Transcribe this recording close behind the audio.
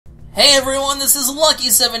Hey everyone, this is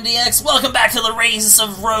LuckySevenDX. Welcome back to the Race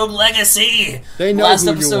of Rogue Legacy. They know Last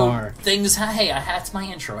who episode, you are. Hey, that's my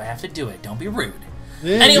intro. I have to do it. Don't be rude.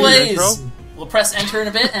 Yeah, Anyways, we'll press enter in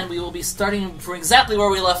a bit, and we will be starting from exactly where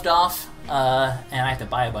we left off. And I have to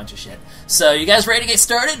buy a bunch of shit. So, you guys ready to get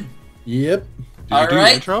started? Yep. All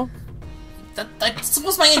right. Intro? That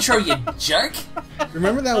was my intro, you jerk.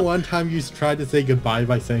 Remember that one time you tried to say goodbye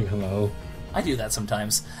by saying hello? I do that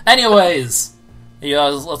sometimes. Anyways,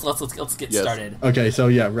 let's get started. Okay, so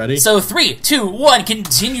yeah, ready? So 3, 2, 1,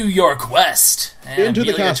 continue your quest. And Into the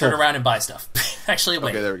immediately castle. turn around and buy stuff. Actually, wait.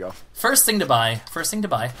 Okay, there we go. First thing to buy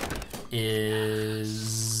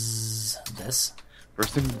is this. First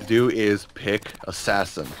thing to do is pick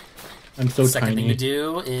assassin. I'm so Second tiny. thing to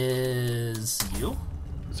do is you.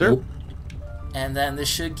 Sir? Nope. And then this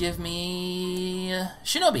should give me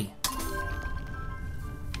Shinobi.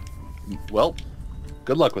 Well,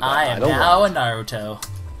 good luck with that. I am don't now know. a Naruto.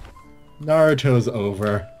 Naruto's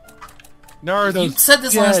over. Naruto's You said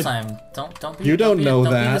this last dead. time. Don't be. You don't know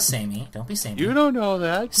Don't be that. the samey. Don't be samey. You don't know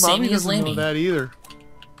that. Samey Mommy is doesn't know lamey. that either.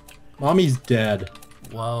 Mommy's dead.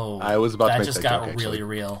 Whoa. I was about to that make just that got joke, really actually.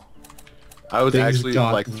 real. I was Things actually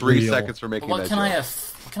got like 3 real. seconds for making What that can joke.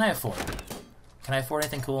 What can I afford? Can I afford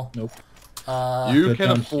anything cool? Nope. You Good can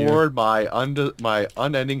down afford my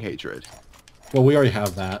unending hatred. Well, we already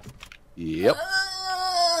have that. Yep.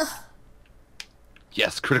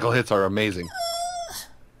 Yes, critical hits are amazing.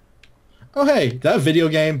 Oh hey, that video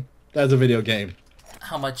game? That's a video game.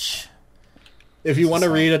 How much? If you want to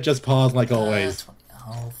read it, just pause like always. 20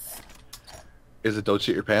 health. Is it don't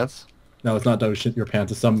shit your pants? No, it's not don't shit your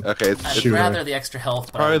pants. It's some. Okay, it's I'd Shooter. rather the extra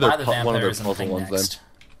health, but Probably I'll buy their the one of their vampirism puzzle thing ones, next.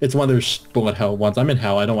 It's one of those bullet hell ones. I'm in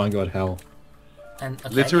hell. I don't want to go to hell. And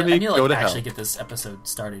okay, Literally I need to go to actually hell. get this episode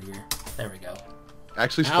started here. There we go.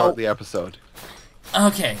 actually Ow. start the episode.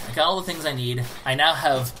 Okay, I got all the things I need. I now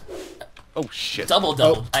have Oh shit. double.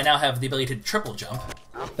 Oh. I now have the ability to triple jump.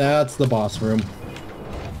 That's the boss room.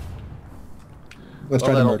 Let's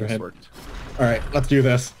try Well, to that murder almost him. worked. Alright, let's do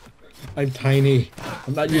this. I'm tiny.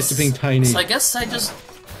 I'm not used to being tiny. So I guess I just.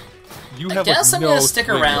 You I have guess like, I'm no gonna stick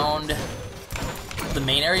swing around the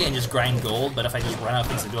main area and just grind gold. But if I just run out of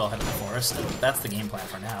things to do, I'll head to the forest. And that's the game plan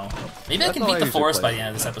for now. Maybe I That's can how beat I the usually forest play. by the end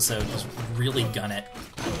of this episode. Just really gun it.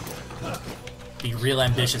 Be real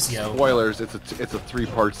ambitious, yo. Spoilers, it's a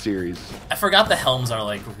 3-part series. I forgot the helms are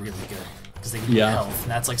like really good because they give you Yeah. health, and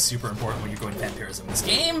that's like super important when you're going vampirism. This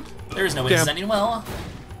game, there is no way this is Damn. ending well,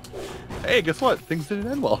 Hey, guess what? Things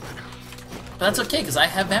didn't end well. but that's okay because I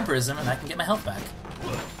have vampirism and I can get my health back.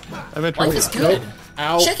 I meant Life to is good. Nope.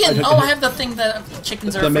 Ow. Chicken! took Oh, a I hit. have the thing that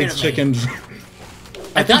chickens are That afraid makes of me. chickens.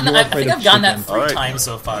 I think you're I've gotten that afraid of 3 Alright. times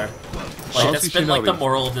so far. Like Chelsea that's been like the Shinobi.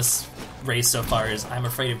 moral of this race so far is I'm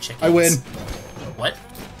afraid of chickens. I win. What?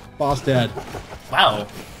 Boss dead. Wow,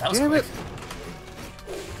 that was Damn quick. it.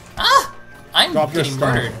 Ah! I'm Drop your getting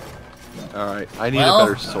stuff. murdered. Alright, I need Well, a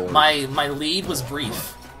better sword. my lead was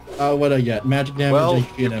brief. What'd I get? Magic damage. well,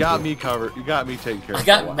 HP, you and got MP. me covered. You got me taken care of. I for a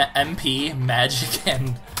got while. MP, magic,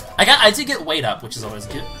 and I did get weight up, which is always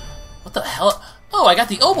good. What the hell? Oh, I got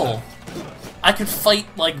the obol. I could fight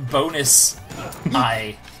like bonus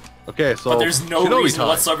I, Okay, so but there's no Shinobi reason time.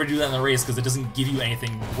 whatsoever to do that in the race because it doesn't give you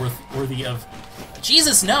anything worthy of.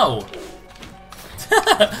 Jesus, no!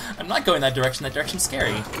 I'm not going that direction. That direction's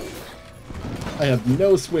scary. I have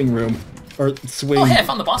no swing room. Or swing Oh, hey, I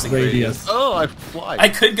found the boss again. radius. Oh, I fly. I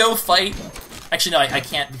could go fight. Actually, no, I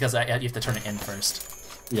can't because you have to turn it in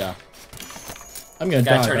first. Yeah. I'm gonna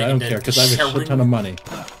Gotta die, turn but it I don't into care because I have a Sharon. shit ton of money.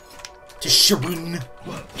 To Sharun.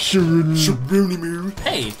 Shroom.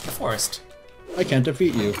 Hey, the forest. I can't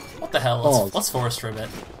defeat you. What the hell? Balls. Let's forest for a bit.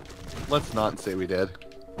 Let's not say we did.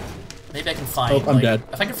 Maybe I can find. Oh, I'm like, dead.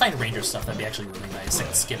 If I can find ranger stuff, that'd be actually really nice. I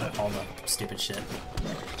can skip all the stupid shit.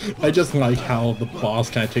 I just like how the boss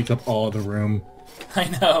kind of takes up all of the room. I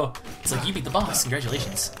know. It's like you beat the boss.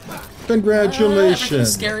 Congratulations. Everything's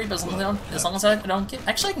Congratulations. scary, but as long as I don't get.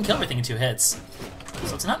 Actually, I can kill everything in 2 hits.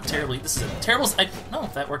 So it's not terribly. This is a terrible. No,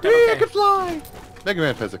 that worked out Hey, I okay. can fly. Mega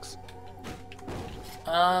Man physics.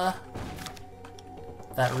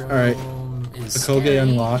 That room Alright. is Akoge scary.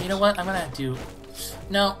 unlocked. You know what? I'm gonna do.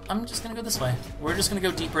 No, I'm just gonna go this way. We're just gonna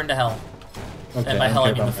go deeper into hell. Okay, And by I hell, I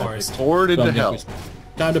don't mean the care about forest. Poured that. into hell.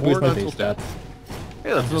 Time to boost Forward my base until stats.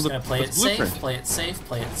 Hey, that's I'm just another gonna play it that's safe, blueprint. play it safe,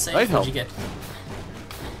 play it safe. Night What'd you help. get?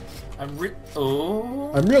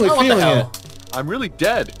 Oh. I'm really oh, what the feeling hell? it. I'm really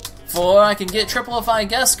dead. For I can get triple if I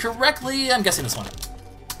guess correctly. I'm guessing this one.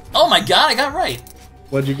 Oh my god, I got right.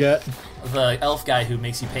 What'd you get? The elf guy who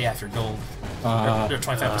makes you pay after gold. Or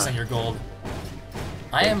 25% of your gold.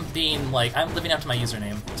 I am being like, I'm living up to my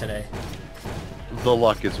username today. The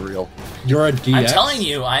luck is real. You're a DX? I'm telling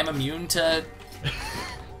you, I'm immune to...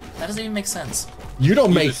 That doesn't even make sense. You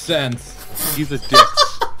don't make sense. He's a dick.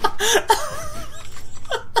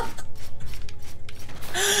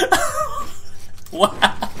 Wow.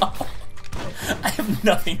 I have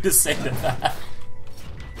nothing to say to that.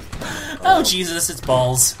 Oh, Jesus, it's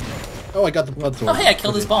balls. Oh, I got the blood sword. Oh, hey, I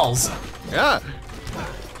killed his balls. Yeah.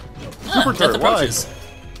 Ah, death approaches.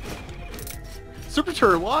 Super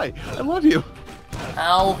turret, why? I love you.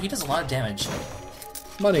 Ow, he does a lot of damage.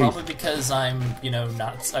 Money. Probably because I'm, you know,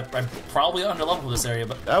 not... I'm probably underleveled for this area,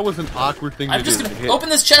 but... That was an awkward thing I'm to just do. gonna open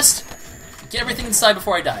this chest, get everything inside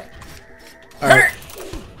before I die. Alright.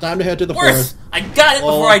 Time to head to the Worth! forest. I got it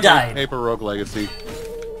before I died! Paper Rogue Legacy.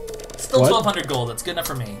 Still What? 1200 gold, that's good enough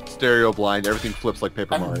for me. Stereo blind, everything flips like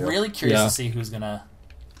Paper I'm Mario. really curious Yeah. to see who's gonna...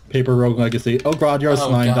 Paper Rogue Legacy. Oh god, you're a Oh,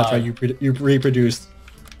 slime. That's God. right, you reproduced.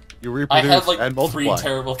 You I reproduce have like and 3 multiply.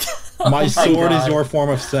 terrible... My sword is God. your form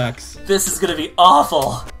of sex. This is gonna be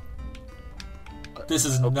awful! This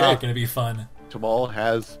is Okay. not gonna be fun. Thomal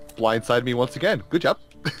has blindsided me once again. Good job.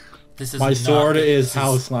 This is My not sword good. is This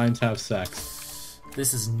how slimes have sex.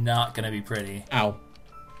 This is not gonna be pretty. Ow.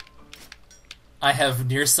 I have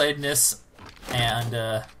nearsightedness and, You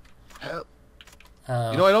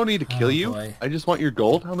know, I don't need to kill you. boy. I just want your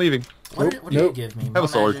gold. I'm leaving. What did you Nope. give me? Have a More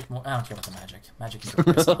sword. magic? More... I don't care about the magic. Magic can go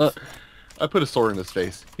for itself. I put a sword in his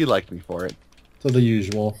face. He liked me for it. So the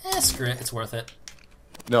usual. Screw it. It's worth it.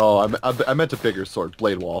 No, I meant a bigger sword,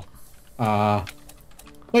 blade wall.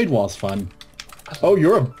 Blade Wall's fun. Oh,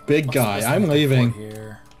 you're a big guy. What's I'm looking leaving. for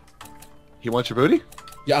Here? He wants your booty?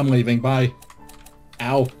 Yeah, I'm leaving. Bye.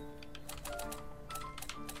 Ow.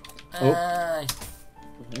 Oh.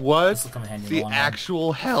 What? This will come in handy in The the long run.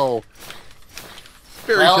 actual hell?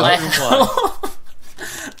 Very Well, just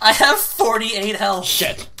I have 48 health.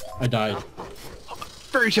 Shit. I died.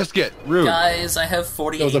 Fairy chest get rude. Guys, I have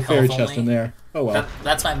 48 There was a health fairy chest only. in there. Oh well.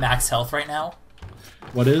 That's my max health right now.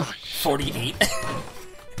 What is? 48.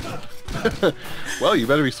 Well, you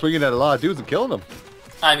better be swinging at a lot of dudes and killing them.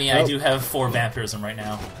 I mean, I Oh. do have 4 vampirism right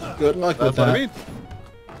now. Good luck That's with what that. I mean.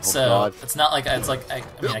 So, God. it's not like, I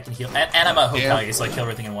mean, I can heal. And I'm a Hokage, Damn. so I kill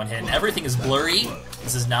everything in one hit. And everything is blurry.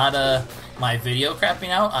 This is not my video crapping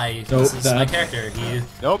out. Nope, This is my that- character. He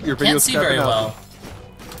Nope, your video's can't see very crapping out. well.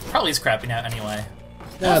 Probably is crapping out anyway.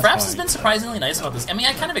 That's Fraps has fine. been surprisingly nice about this. I mean,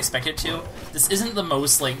 I kind of expected to. This isn't the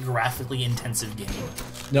most, like, graphically intensive game.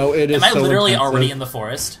 No, it is Am I so literally intensive. already in the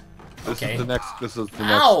forest? This Okay. is the next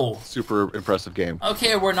Ow! super impressive game.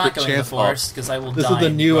 Okay, we're not Good going to the chance, forest, because I will This die is the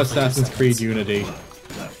in new roughly 2 Assassin's Creed seconds. Unity.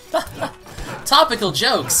 Topical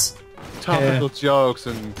jokes! Topical jokes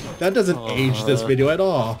and That doesn't age this video at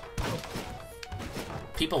all.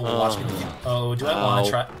 People will watch me. Oh, do I want Ow. to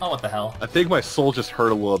try? Oh, what the hell? I think my soul just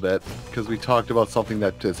hurt a little bit because we talked about something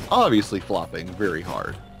that is obviously flopping very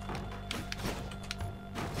hard.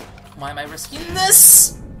 Why am I risking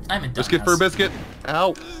this? I'm a dumbass. Biscuit for a biscuit.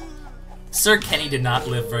 Ow. Sir Kenny did not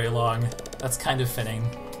live very long. That's kind of fitting.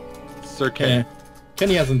 Sir Eh. Ken.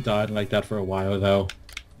 Kenny hasn't died like that for a while, though.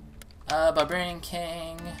 Barbarian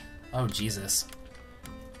King. Oh, Jesus.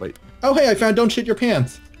 Wait. Oh, hey, I found Don't Shit Your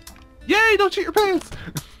Pants. Yay, don't shit your pants!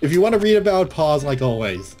 If you want to read about pause, like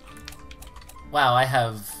always. Wow, I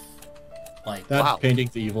have, like, That Wow.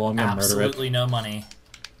 painting's evil. I'm gonna murder it. absolutely no money.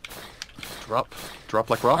 Drop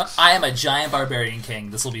like rocks. I am a giant Barbarian King.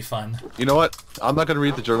 This will be fun. You know what? I'm not going to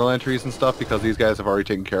read the journal entries and stuff because these guys have already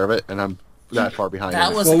taken care of it, and I'm that far behind. That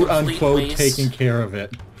on it. was a Quote complete unquote waste. taking care of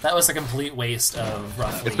it. That was a complete waste of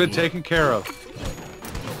roughly... It's been taken care of.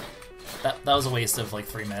 That was a waste of, like,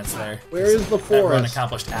 3 minutes there. Where is the That run forest?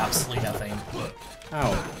 accomplished absolutely nothing.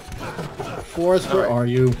 Ow. Forest, where are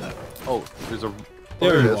you? Oh, there's a.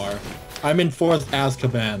 There it you is. are. I'm in Forest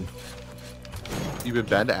Azkaban. You've been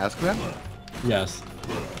banned to Azkaban? Yes.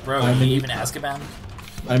 Bro, I'm you an- even Azkaban?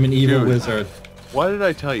 I'm an evil Dude. wizard. What did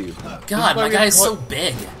I tell you? God, why my we have guy's to so call-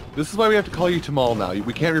 big. This is why we have to call you Thomal now.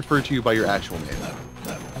 We can't refer to you by your actual name.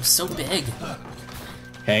 I'm so big.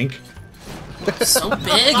 Hank? So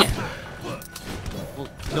big. Well,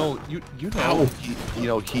 no, you Ow.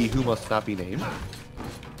 know, he who must not be named.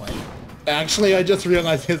 What? Actually, I just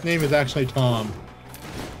realized his name is actually Tom.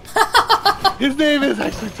 His name is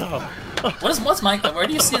actually Tom. What's my... Where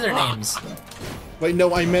do you see their names? Wait,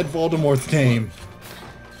 no, I meant Voldemort's name.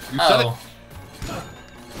 You said Oh.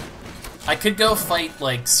 I could go fight,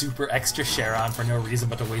 like, super extra Sharon for no reason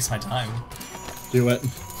but to waste my time. Do it.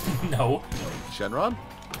 No. it. Shenron?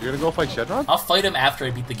 You're gonna go fight Shenron? I'll fight him after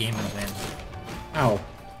I beat the game and win. Ow.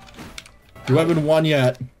 You haven't won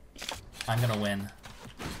yet. I'm gonna win.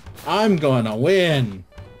 I'm gonna win.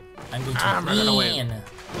 I'm going to I'm gonna win. win.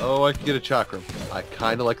 Oh, I can get a chakram. I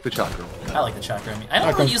kinda like the chakram. I like the chakram. I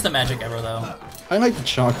don't really use the magic ever though. I like the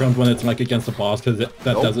chakrams when it's like against the boss because that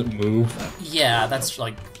doesn't move. Yeah, that's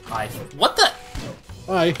like what the.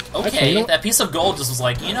 Hi. Okay, that piece of gold just was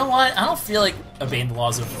like, you know what? I don't feel like obeying the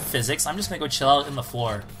laws of physics. I'm just gonna go chill out in the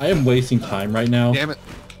floor. I am wasting time right now. Damn it.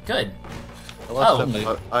 Good.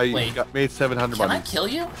 I wait. made 700 Can money. I kill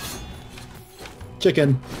you?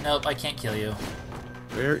 Chicken. Nope, I can't kill you.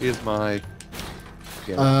 Where is my...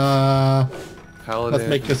 Paladin. Let's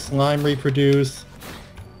make the slime reproduce.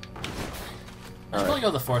 I should probably go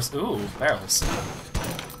with the force. Ooh, barrels.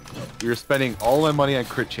 You're spending all my money on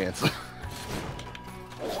crit chance.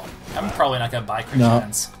 I'm probably not gonna buy crit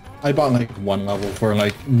chance. I bought like one level for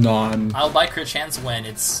like non... I'll buy crit chance when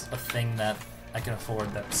it's a thing that I can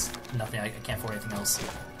afford. That's nothing. I can't afford anything else.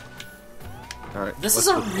 All right. This is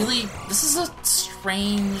a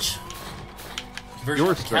strange version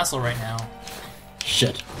of the castle right now.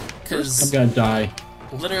 Shit. Because I'm gonna die.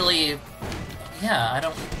 Literally, yeah, I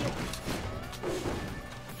don't.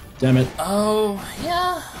 Damn it. Oh,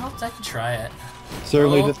 yeah, I can try it.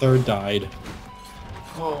 Certainly the third died.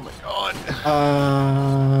 Oh my god.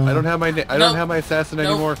 I don't have my don't have my assassin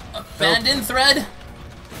anymore. Abandoned thread.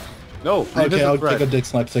 No. Okay, I'll take a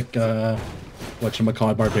dyslexic.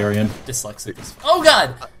 Whatchamacallit, barbarian. Dyslexic. Oh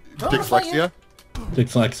god. Dyslexia.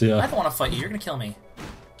 Dyslexia. I don't want to fight you. You're gonna kill me.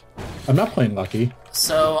 I'm not playing lucky.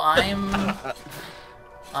 So I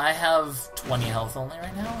have 20 health only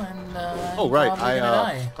right now, and oh right,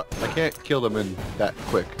 I can't kill them in that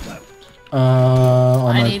quick.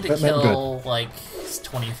 I need to kill like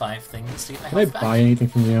 25 things to get my health back. Can I buy anything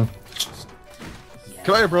from you? Yeah.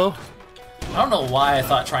 Come here, bro. I don't know why I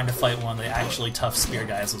thought trying to fight one of the actually tough spear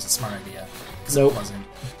guys was a smart idea. Because it wasn't.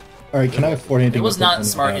 Alright, can I afford anything? It was not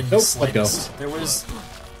smart in the slightest. There was...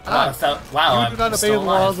 I thought, wow, I'm still alive. You do not obey the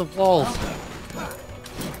laws of walls.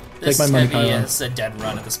 This Take my money, heavy is a dead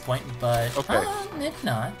run at this point, but maybe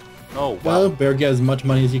not. Oh, wow. Well, better get as much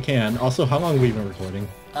money as you can. Also, how long have we been recording?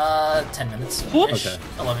 10 minutes-ish. Okay.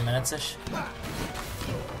 11 minutes-ish.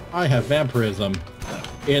 I have vampirism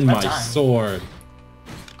in my sword.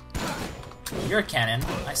 You're a cannon.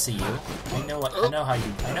 I see you. I know how you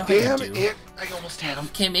do. Damn it! I almost had him.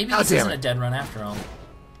 Okay, maybe this isn't a dead run after all.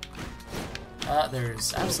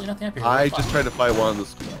 There's absolutely nothing up here. I just tried to fight one of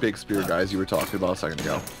those big spear guys you were talking about a second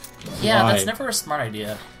ago. Yeah, that's never a smart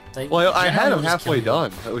idea. Well, I had him halfway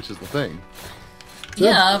done, which is the thing.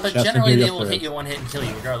 Yeah, but generally they will hit you one hit and kill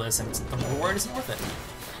you regardless, and the reward isn't worth it.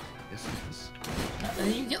 Yes, it is. And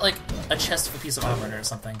then you get like a chest of a piece of armor or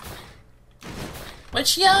something.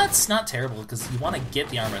 Which, yeah, it's not terrible because you want to get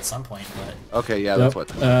the armor at some point, but... Okay, yeah, that's what...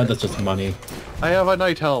 that's just money. I have a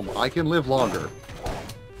night helm. I can live longer.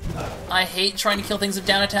 I hate trying to kill things with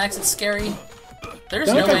down attacks. It's scary. There's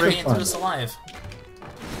no way getting through this alive.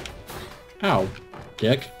 Ow,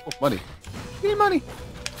 dick. Oh, money. Give me money.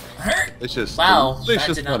 Hurt. It's just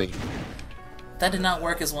delicious money. That did not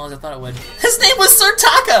work as well as I thought it would. His name was Sir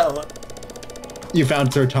Taco. You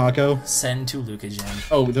found Sir Taco? Send to LuckySevenDX.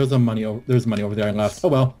 Oh, there's money over there I left. Oh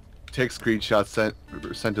well. Take screenshots sent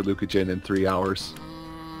to LuckySevenDX in 3 hours.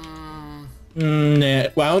 Nah.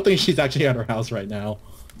 Well, I don't think she's actually at her house right now.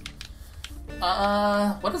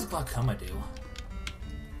 What does glaucoma do?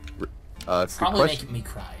 Probably make me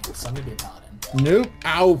cry. So I'm gonna be a paladin. Nope.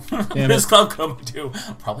 Ow. What does glaucoma do?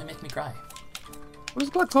 Probably make me cry. What does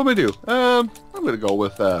glaucoma do? I'm gonna go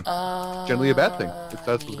with generally a bad thing. If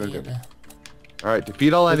that's what's gonna do. Alright,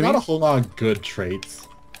 defeat all enemies. There's not a whole lot of good traits.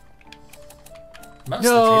 Most of the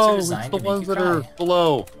traits are designed it's the to ones make that you are cry.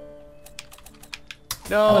 below.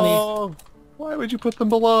 No! Why would you put them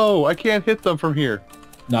below? I can't hit them from here.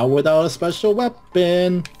 Not without a special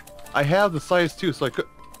weapon. I have the size too, so I could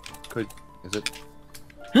is it?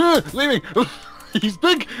 Yeah, leaving. He's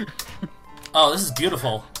big. Oh, this is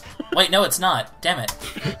beautiful. Wait, no, it's not. Damn it!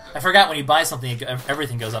 I forgot when you buy something,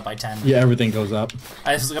 everything goes up by 10. Yeah, everything goes up.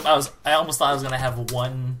 I almost thought I was gonna have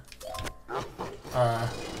one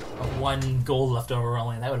gold left over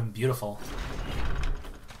only. That would have been beautiful.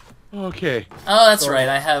 Okay. Oh, that's right.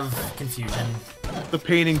 I have confusion. The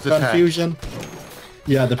paintings attack. Confusion.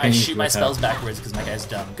 Yeah, the paintings I shoot my attack. spells backwards because my guy's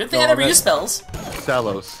dumb. Good thing I never use spells.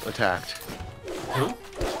 Salos attacked. Who?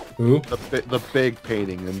 Who? The big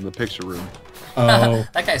painting in the picture room. Oh.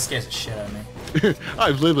 That guy scares the shit out of me.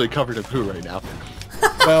 I'm literally covered in poo right now.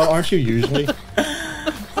 Well, aren't you usually?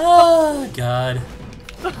 Oh, God.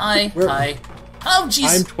 Hi. Hi. Oh, jeez.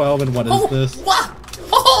 I'm 12, and what is this? What?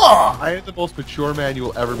 Oh! I am the most mature man you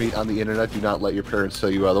will ever meet on the internet. Do not let your parents tell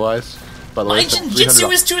you otherwise. By the way, my jinjitsu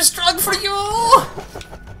is too strong for you!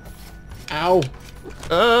 Ow.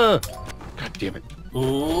 God damn it.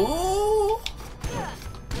 Ooh.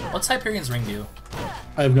 What's Hyperion's ring do?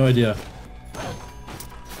 I have no idea.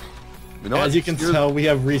 You know As what? you can tell, we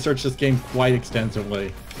have researched this game quite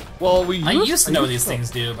extensively. Well, I used to know these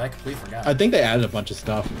things, dude, but I completely forgot. I think they added a bunch of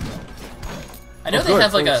stuff. I know they good.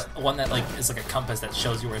 have like a one that like is like a compass that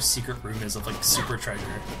shows you where a secret room is of like super treasure.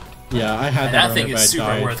 Yeah, I had And that that thing earlier, is but I super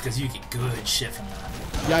died. worth because you get good shit from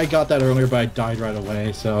that. Yeah, I got that earlier, but I died right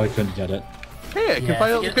away, so I couldn't get it. Hey, I can Yeah,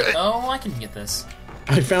 finally if you get, oh, I can get this.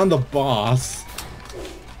 I found the boss.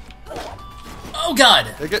 Oh god!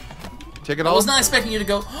 Take it. Take it I all. was not expecting you to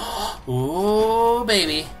go. Ooh,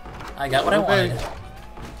 baby! I got what I wanted.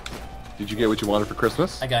 Did you get what you wanted for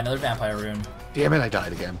Christmas? I got another vampire rune, Damn it! I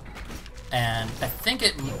died again. and I think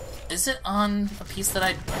it is it on a piece that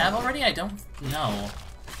I have already. I don't know.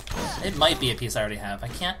 It might be a piece I already have. I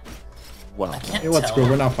can't Well, Hey, let's tell. go.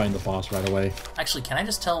 We're not fighting the boss right away. Actually, can I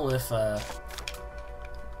just tell if I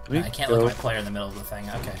can't go, look at my player in the middle of the thing?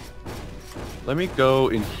 Okay. Let me go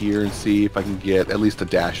in here and see if I can get at least a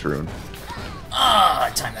dash rune. Ah, I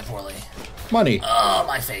timed that poorly. Money. Oh,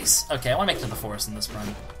 my face. Okay, I want to make it to the forest in this run.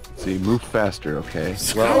 Let's see, move faster. Okay.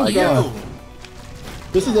 Screw you! God.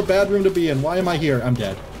 This is a bad room to be in. Why am I here? I'm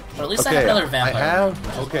dead. But at least I Okay, have another vampire. I have. rune,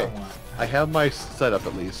 which is what Okay, I want. I have my setup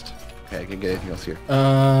at least. Okay, I can get anything else here.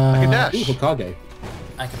 I can dash. Ooh, Hokage.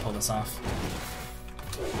 I can pull this off.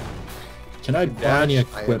 Can I buy any Dash.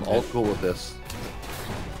 I am equipment? all cool with this.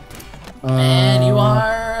 And you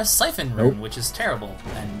are a siphon rune, nope. which is terrible.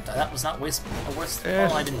 And that was not waste. Worse. Eh.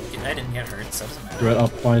 Well, I didn't get hurt, so it doesn't matter. Right, I'll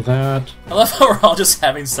buy that. I love how we're all just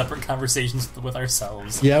having separate conversations with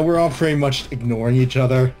ourselves. Yeah, we're all pretty much ignoring each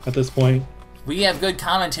other at this point. We have good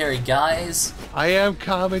commentary, guys. I am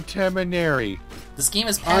contaminary. This game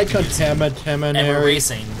is I packaged, and we're contaminary.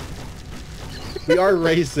 racing. We are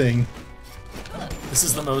racing. This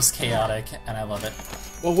is the most chaotic, and I love it.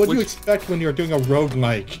 Well, what do you Which- expect when you're doing a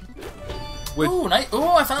roguelike? Which- Ooh, nice. Ooh,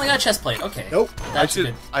 I finally got a chest plate. Okay. Nope. That's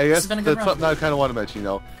good. I This guess has been a good that's run. something I kind of want to mention. You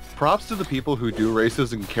know, props to the people who do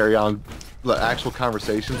races and carry on the actual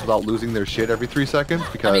conversations without losing their shit every 3 seconds.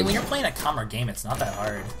 Because I mean, when you're playing a calmer game, it's not that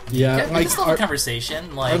hard. Yeah, You can like still have a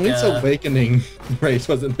conversation, like Link's Awakening race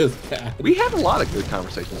wasn't this bad. we had a lot of good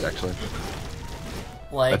conversations actually.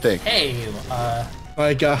 I think. hey,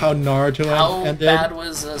 Like how Naruto how ended. bad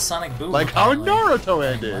was Sonic Boom? Like how apparently? Naruto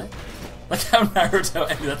ended. What? Like how Naruto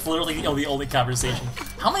ended. That's literally the only conversation.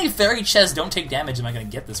 How many fairy chests don't take damage am I going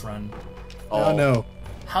to get this run? Oh no.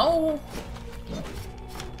 How?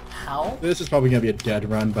 How? This is probably gonna be a dead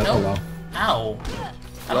run, but No. oh well. Ow.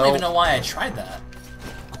 I don't Well- even know why I tried that.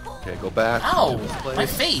 Okay, go back. Ow! Play. My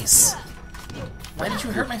face! Why did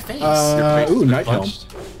you hurt my face? Your face Ooh, has been night helm. punched.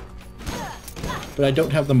 But I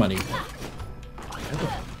don't have the money.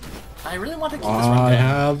 I really want to keep this run I going.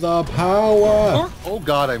 have the power. Oh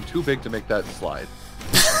god, I'm too big to make that slide.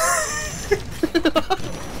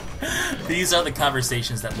 These are the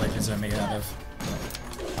conversations that legends are made out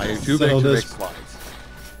of. I am too So big to make this- slides.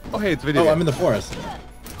 Oh hey, it's a video. Oh, game. I'm in the forest.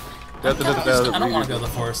 Da, da, da, da, da, I don't want to da. go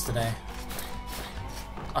to the forest today.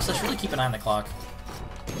 Also, I should really keep an eye on the clock.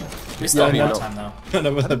 We still have a Yeah, lot of no. time, though. None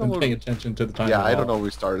of us I have don't been know paying attention to the time. Yeah, at I all. don't know when we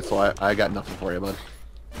started, so I got nothing for you, bud.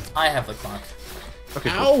 I have the clock. Okay,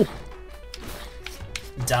 cool. Ow!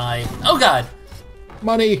 Die. Oh god!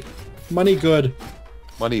 Money! Money good.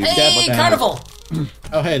 Money is Hey, bad. carnival!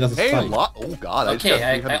 Oh, hey, that's a Hey, a fight. lot. Oh god, I just got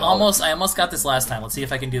Okay, I $300. almost got this last time. Let's see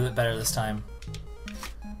if I can do it better this time.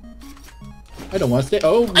 I don't want to stay.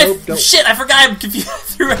 Oh, nope, don't. Shit, I forgot I'm confused. I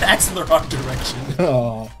threw an axe in the wrong direction.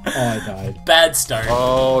 Oh, I died. Bad start.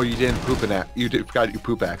 Oh, you didn't poop an axe. You forgot your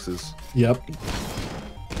poop axes. Yep.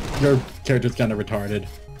 Your character's kind of retarded.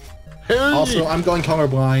 Hey! Also, I'm going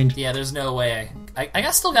colorblind. Yeah, there's no way. I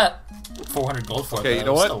still got 400 gold for it, Okay, though. you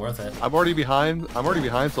know It's what? still worth it. I'm already behind.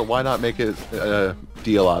 So why not make it a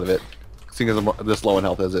deal out of it? Seeing as I'm this low in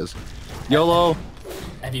health as is. YOLO.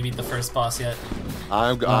 Have you beat the first boss yet?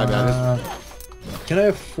 I'm at Can I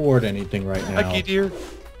afford anything right this. now? Lucky dear.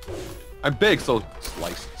 I'm big, so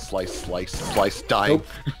slice, slice, slice, slice, dying.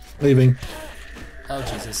 Nope. Leaving. Oh,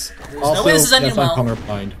 Jesus. There's Also, no way this is ending yes, I'm well.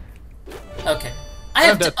 colorblind. Okay. I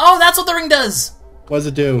have I'm dead. Oh, that's what the ring does! What does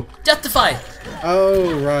it do? Death Defy!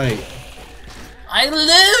 Oh, right. I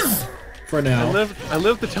live! For now. I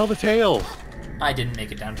live to tell the tale. I didn't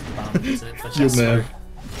make it down to the bottom. Is it? But You just live.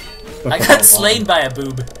 I got slain by a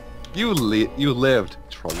boob. You lived.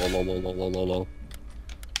 Trollolololololol.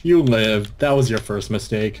 You lived. That was your first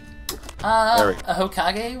mistake. Eric. A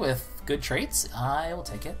Hokage with good traits? I will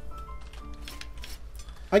take it.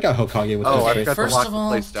 I got Hokage with Oh, this I face. forgot to First lock of the all,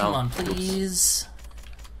 place down. come on, Oops. please.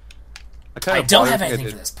 kinda I don't bought have everything anything I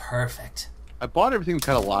for did. this. Perfect. I bought everything to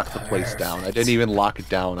kind of lock the place down. I didn't even lock it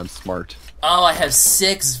down. I'm smart. Oh, I have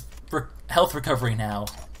 6 health recovery now.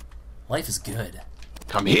 Life is good.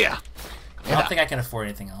 Come here. I don't think I can afford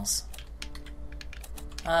anything else.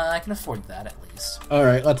 I can afford that at least.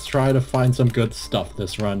 Alright, let's try to find some good stuff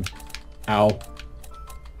this run. Ow.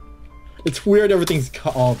 It's weird everything's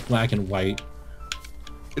all black and white.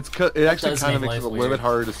 It actually does kind of make makes it life a little weird. bit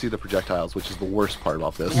harder to see the projectiles, which is the worst part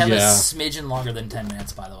about this. We have Yeah. a smidgen longer than 10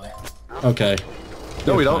 minutes, by the way. Okay.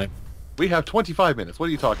 No, we Good don't. time. We have 25 minutes. What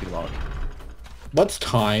are you talking about? What's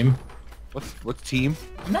time? What's team?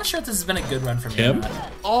 I'm not sure if this has been a good run for me or Kim? not.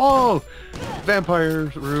 Oh! Vampire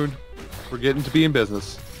rune. We're getting to be in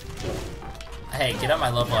business. Hey, get on my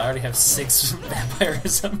level. I already have 6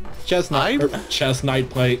 vampirism. Chest knight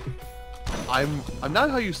plate. I'm not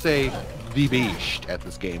how you say DB at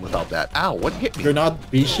this game without that. Ow, what hit me? You're not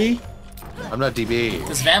Bishi? I'm not DB.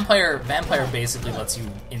 Because vampire basically lets you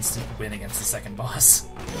instant win against the second boss.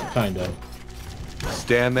 Kind of.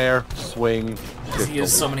 Stand there, swing. Because he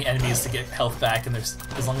has so many enemies to get health back, and there's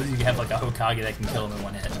as long as you have like a Hokage that can kill him in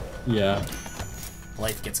one hit, Yeah.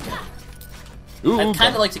 life gets good. Ooh, I'd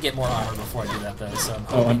kind of like to get more armor before I do that though, so I'm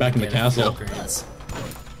hoping I'm back to in the get a few castle. upgrades.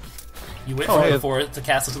 You wait Oh, for hey. the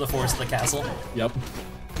castle to the forest to the castle. Yep.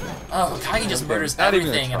 Oh, Hokage just murders Not even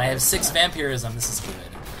everything, a and I try. have 6 vampirism. This is good.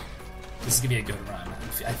 This is gonna be a good run.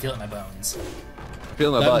 I feel it in my bones.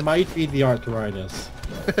 feeling my That butt. might be the arthritis.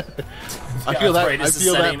 I feel that. I Arthritis is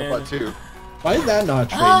feel that in setting my in. butt too. Why is that not a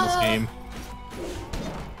trait in this game?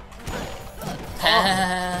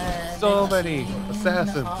 So many Panicking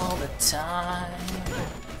assassins. all the time.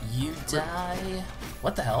 You die.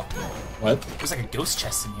 What the hell? What? There's like a ghost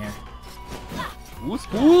chest in here. Ooh,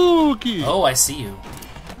 spooky. Oh, I see you.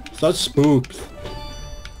 Such spooks.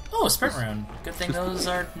 Oh, a sprint rune. Good thing those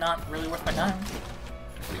are not really worth my time.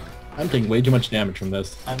 I'm taking way too much damage from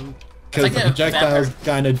this. If I Because the get a projectiles vampire-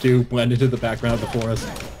 kinda do blend into the background of the forest.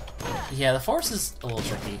 Yeah, the force is a little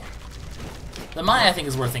tricky. The Maya, I think,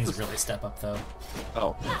 is where things really step up, though.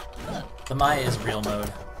 Oh. The Maya is real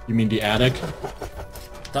mode. You mean the attic?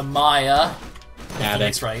 The Maya. Attic.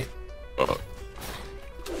 That's right.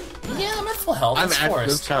 Yeah, I'm at full health. I'm It's at this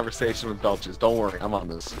forest. conversation with Belches. Don't worry, I'm on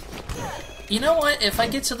this. You know what? If I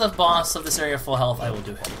get to the boss of this area full health, I will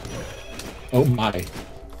do him. Oh my.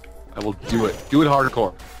 I will do it. Do it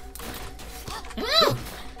hardcore.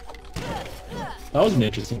 That was an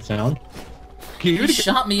interesting sound. Can you do You it again?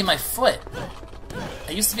 shot me in my foot.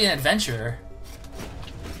 I used to be an adventurer.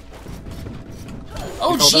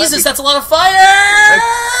 Oh, that Jesus, be- that's a lot of fire!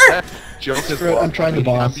 That joke is Screw it, I'm trying the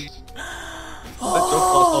boss. That joke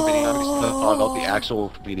also meaning I'm just thought about the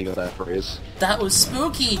actual meaning of that phrase. That was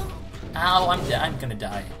spooky. Ow, I'm gonna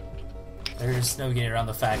die. There's no getting around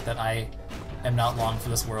the fact that I am not long for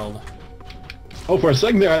this world. Oh, for a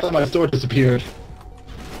second there, I thought my sword disappeared.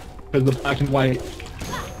 Because the black and white.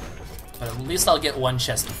 But at least I'll get one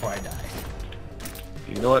chest before I die.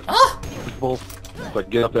 You know what? Ah! People, but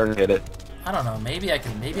get up there and hit it. I don't know. Maybe I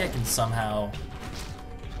can somehow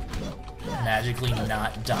magically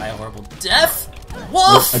not die a horrible death.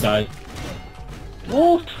 Wolf! I died.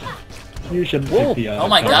 Wolf! You should pick the Oh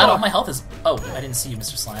my god! All my health is. Oh, I didn't see you,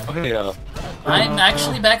 Mr. Slime. Okay, I'm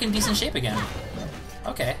actually back in decent shape again.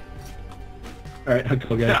 Okay. Alright, I'll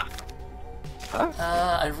go get it.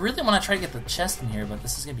 I really want to try to get the chest in here, but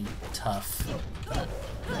this is gonna be tough.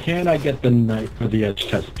 Can I get the knife for the edge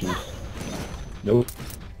chest piece? Nope.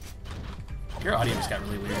 Your audio just got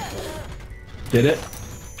really weird. Did it?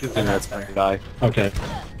 That's better. guy. Okay.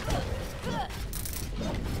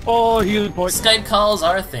 Oh, healing point. Skype calls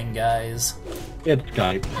are a thing, guys. It's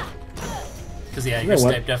Skype. Because yeah, You your know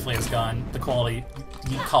what? Skype definitely has gone. The quality,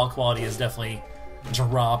 the call quality has definitely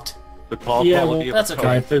dropped. The call Yeah, quality well, of that's the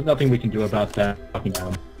okay. Skype, there's nothing we can do about that. Fucking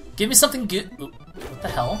hell. Give me something good. Ooh, what the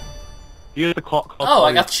hell? You get the call Oh,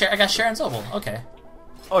 quality. I got Sharon's Oval. Okay.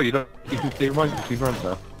 Oh, you don't. You can stay run. You can run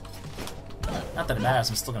now. Not that it matters.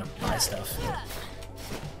 I'm still gonna buy stuff.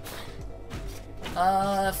 If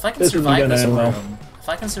I can This isn't survive gonna this end well. room,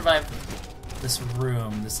 this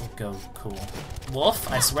room, this will go cool.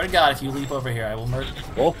 Wolf, I swear to God, if you leap over here, I will murder.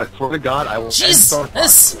 Wolf, I swear to God, I will. end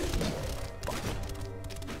Jesus! Starfire.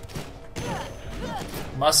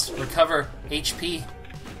 Must recover HP.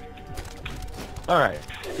 All right.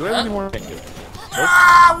 Do I have any more? Thank you.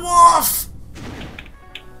 Ah, Wolf!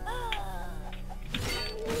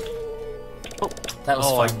 That was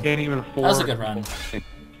Oh, I fun. can't even afford. That was a good run.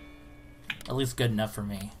 At least good enough for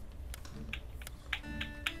me.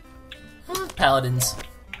 Paladins.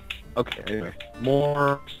 Okay. Anyway,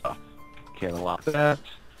 more stuff. Can't unlock that.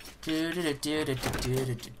 Do do do do do do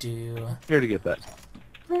do do. Here to get that.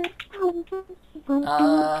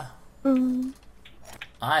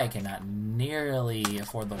 I cannot nearly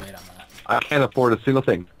afford the weight on that. I can't afford a single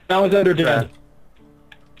thing. Now it's under dead.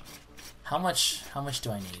 How much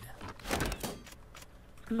do I need?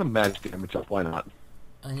 There's a magic damage up. Why not?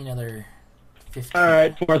 I need another 50.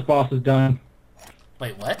 Alright, fourth boss is done.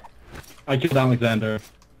 Wait, what? I killed Alexander.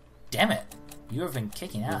 Damn it. You have been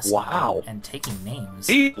kicking ass. Wow. And taking names.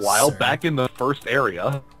 While sir. back in the first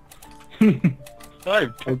area. I'm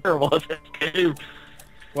terrible at this game.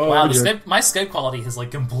 Whoa, Wow, my Skype quality has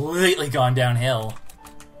like completely gone downhill.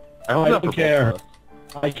 I don't care.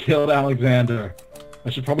 I killed Alexander.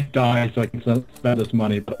 I should probably die so I can spend this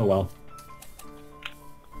money, but oh well.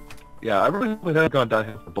 Yeah, I really haven't gone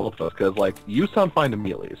downhill for both of us, because, like, you sound fine to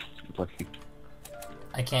me, at least. Like,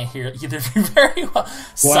 I can't hear either of you very well.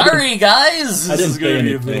 Sorry, guys! I didn't This is say gonna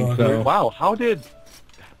be a anything, bit so... awkward. wow, how did...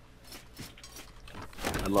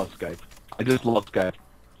 I love Skype. I just love Skype.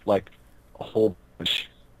 Like, a whole bunch.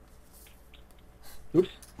 Oops.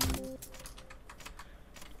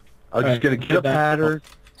 I'm just gonna get a pattern,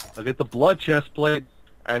 I'll get the blood chest plate,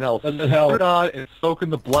 and I'll put it on and soak in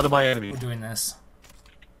the blood of my enemy. We're doing this.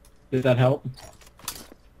 Did that help?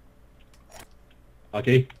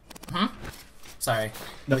 Okay. Sorry.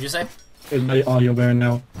 No. What'd you say? Is my audio better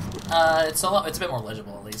now? It's a bit more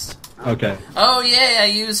legible, at least. Okay. Oh, yay, I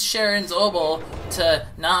used Sharon's obol to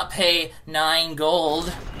not pay 9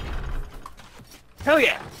 gold. Hell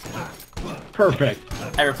yeah! Perfect.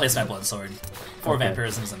 I replaced my blood sword. 4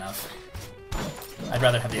 vampirism's enough. I'd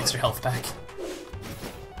rather have the extra health back.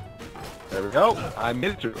 There we go. I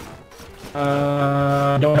made it through.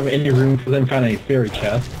 I don't have any room for them finding a fairy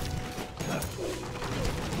chest. I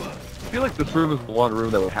feel like this room is the one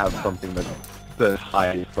room that would have something that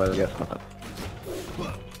hides, but I guess not.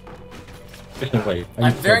 Just no wait.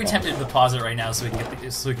 I'm very tempted to pause it right now so we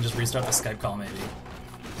can so we can just restart the Skype call, maybe.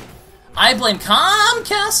 I blame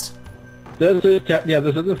Comcast. This is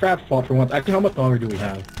the Frat's fault for once. Actually, how much longer do we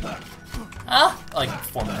have? Like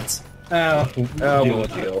 4 minutes.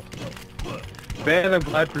 Deal. Man, I'm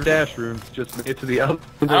glad for dash rooms. Just made it to the other.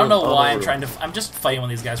 I don't know why I'm just fighting one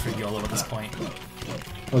of these guys for YOLO at this point.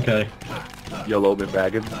 Okay. YOLO been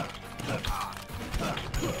bagging.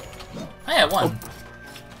 Hey, I won.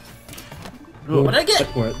 What did I get?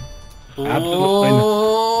 For it. Ooh,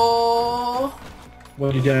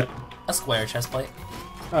 What did you get? a square chest plate.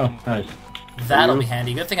 Oh, nice. That'll be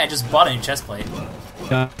handy. Good thing I just bought a new chest plate.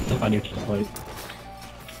 Got a new chest plate.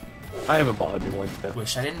 I haven't bought a new one yet.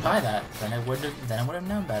 Wish I didn't buy that. Then I would have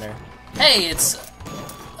known better. Hey, it's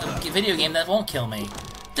a video game that won't kill me.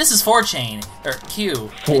 This is 4chan or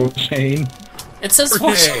Q. 4chan. It says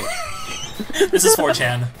 4chan. This is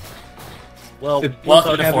 4chan. Well,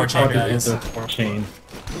 welcome to 4chan, guys. 4chan.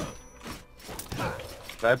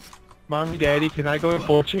 Mommy, Daddy, can I go to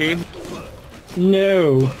 4chan?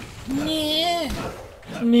 No. Yeah.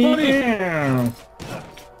 No.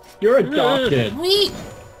 You're adopted. Wait.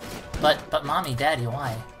 But mommy, daddy,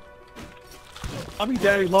 why? Mommy,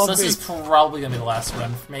 Daddy, love So me. this is probably gonna be the last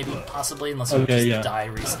run, maybe, possibly, unless we just die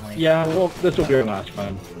recently. Yeah, well, this will be our last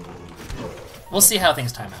one. We'll see how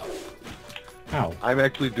things time out. How? I'm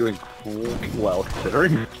actually doing well,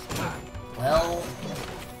 considering. Well,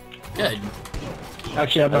 good.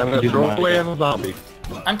 Actually, I'm gonna throw away on a zombie.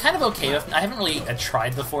 I'm kind of okay with. I haven't really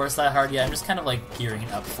tried the forest that hard yet. I'm just kind of like gearing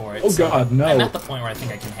up for it. Oh god, no! I'm at the point where I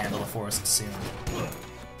think I can handle the forest soon.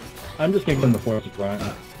 I'm just gonna the forest grind.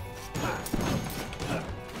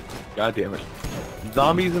 God damn it!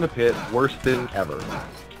 Zombies in a pit, worse than ever.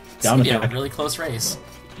 It's gonna be a really close race.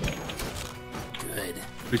 Good.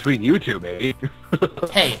 Between you two, maybe.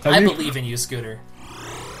 Hey, I believe in you, Scooter.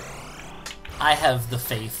 I have the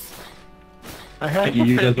faith. I have you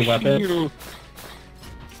use it as a weapon.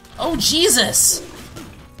 Oh Jesus!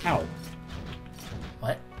 Ow.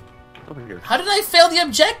 What? Over here. How did I fail the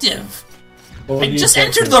objective? What I just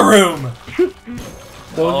entered the room!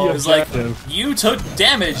 What It was like, you took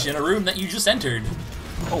damage in a room that you just entered.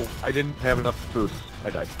 Oh, I didn't have enough boost. I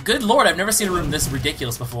died. Good lord, I've never seen a room this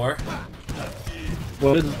ridiculous before.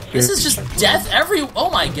 What is This is just death oh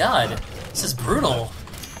my god. This is brutal.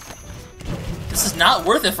 This is not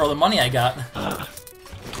worth it for all the money I got.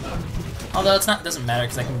 Although it doesn't matter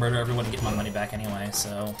because I can murder everyone to get my money back anyway,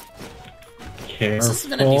 so... Careful. This has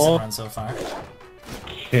been a decent run so far.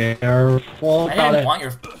 Careful. I didn't want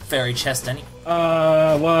your fairy chest any...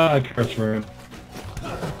 What? Curse room.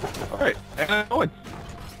 Alright, and I'm going.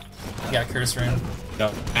 You got a curse rune.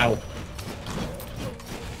 No. Ow.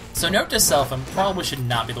 So note to self, I probably should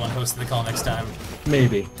not be the one hosting the call next time.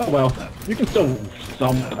 Maybe. Oh well. You can still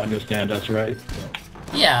somewhat understand us, right?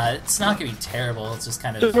 Yeah, it's not gonna be terrible, it's just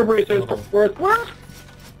kind of... Super Racers what?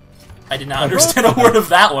 I did not understand a word of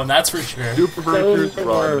that one, that's for sure. Super Racers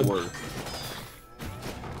run words.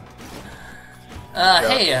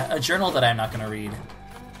 Hey, a journal that I'm not gonna read.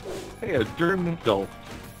 Hey, a journal.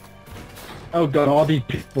 Oh god, all these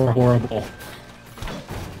people are horrible.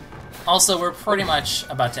 Also, we're pretty much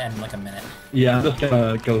about to end in like a minute. Yeah, I'm just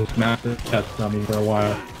gonna go smash this test dummy for a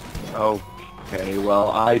while. Okay,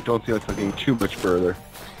 well, I don't see us getting too much further.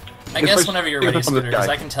 I guess whenever you're ready, Scooter, because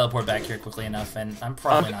I can teleport back here quickly enough, and I'm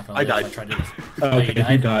probably not going to live if I try to... Okay,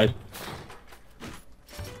 he died.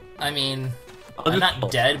 I mean, I'm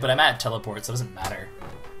not dead, but I'm at teleport, so it doesn't matter.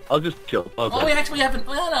 I'll just chill. Okay. Well, we actually haven't...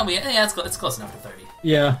 Well, no, yeah, it's close enough to 30.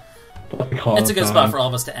 Yeah. It's a good spot for all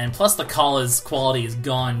of us to end. Plus, the call's quality has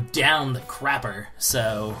gone down the crapper,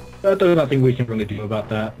 so... There's nothing we can really do about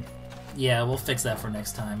that. Yeah, we'll fix that for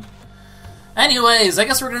next time. Anyways, I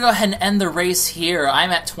guess we're gonna go ahead and end the race here.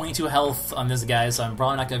 I'm at 22 health on this guy, so I'm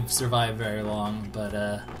probably not gonna survive very long,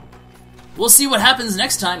 but, we'll see what happens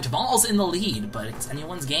next time. Thomal's in the lead, but it's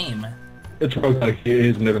anyone's game. It's roguelike. It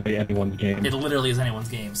is literally anyone's game. It literally is anyone's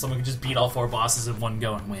game. Someone can just beat all 4 bosses in one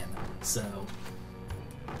go and win. So...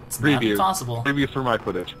 it's not impossible. Preview for my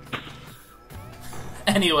footage.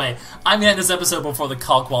 Anyway, I'm gonna end this episode before the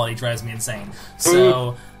call quality drives me insane.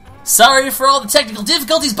 So, sorry for all the technical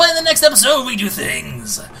difficulties, but in the next episode we do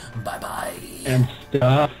things. Bye-bye. And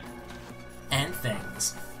stuff. And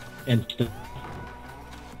things. And stuff.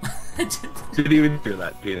 Didn't even hear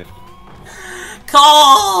that, Penis.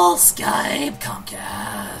 Call! Skype!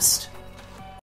 Comcast.